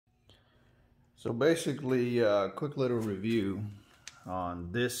So basically, quick little review on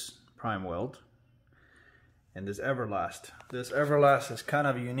this Primeweld and this Everlast. This Everlast is kind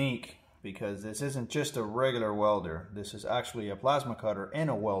of unique because this isn't just a regular welder. This is actually a plasma cutter and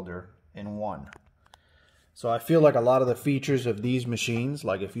a welder in one. So I feel like a lot of the features of these machines,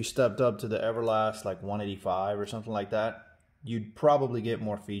 like if you stepped up to the Everlast like 185 or something like that, you'd probably get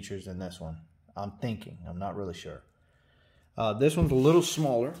more features than this one. I'm thinking, I'm not really sure. This one's a little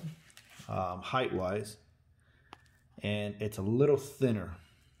smaller, height-wise, and it's a little thinner.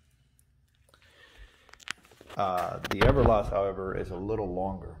 The Everlast, however, is a little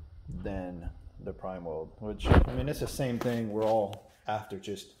longer than the Primeweld, which, I mean, it's the same thing. We're all after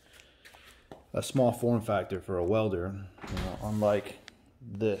just a small form factor for a welder, you know, unlike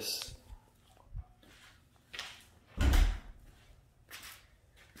this.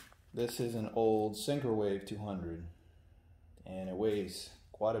 This is an old Synchrowave 200, and it weighs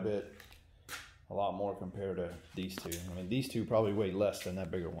quite a bit, a lot more compared to these two. I mean, these two probably weigh less than that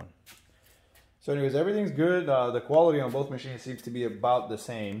bigger one. So anyways, everything's good. The quality on both machines seems to be about the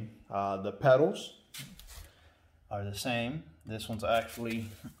same. The pedals are the same. This one's actually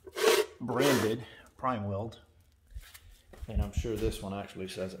branded Primeweld, and I'm sure this one actually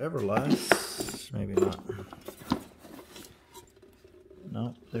says Everlast. Maybe not.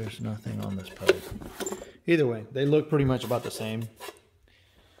 No, there's nothing on this pedal. Either way, they look pretty much about the same.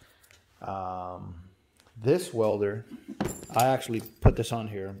 This welder, I actually put this on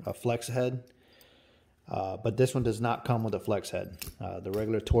here, a flex head, but this one does not come with a flex head. The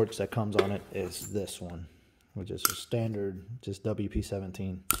regular torch that comes on it is this one, which is a standard, just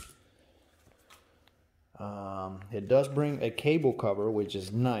WP17. It does bring a cable cover, which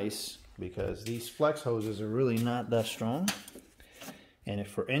is nice because these flex hoses are really not that strong. And if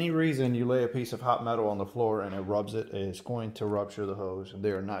for any reason you lay a piece of hot metal on the floor and it rubs it, it's going to rupture the hose. They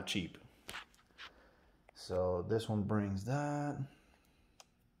are not cheap. So this one brings that.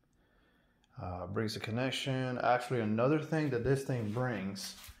 Brings a connection. Actually, another thing that this thing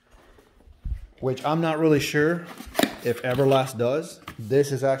brings, which I'm not really sure if Everlast does.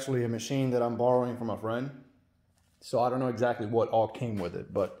 This is actually a machine that I'm borrowing from a friend. So I don't know exactly what all came with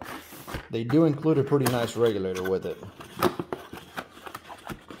it, but they do include a pretty nice regulator with it.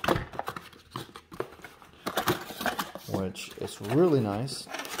 Which is really nice.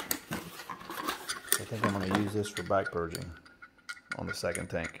 I think I'm going to use this for back purging on the second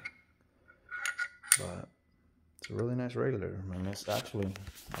tank. But it's a really nice regulator. I mean, it's actually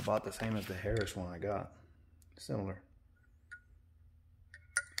about the same as the Harris one I got. Similar.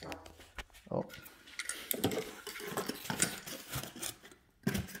 Oh.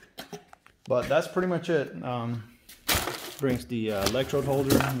 But that's pretty much it. Brings the electrode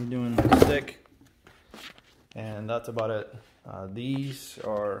holder you're doing stick. And that's about it. These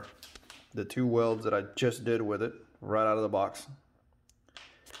are the two welds that I just did with it right out of the box.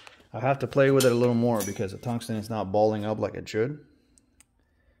 I have to play with it a little more because the tungsten is not balling up like it should.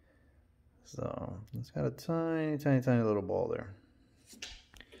 So it's got a tiny, tiny, tiny little ball there.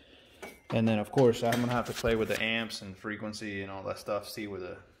 And then of course I'm gonna have to play with the amps and frequency and all that stuff, see where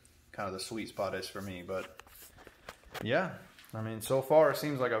the kind of the sweet spot is for me. But yeah, I mean, so far it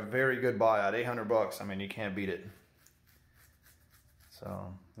seems like a very good buy at 800 bucks. I mean, you can't beat it.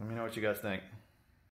 So let me know what you guys think.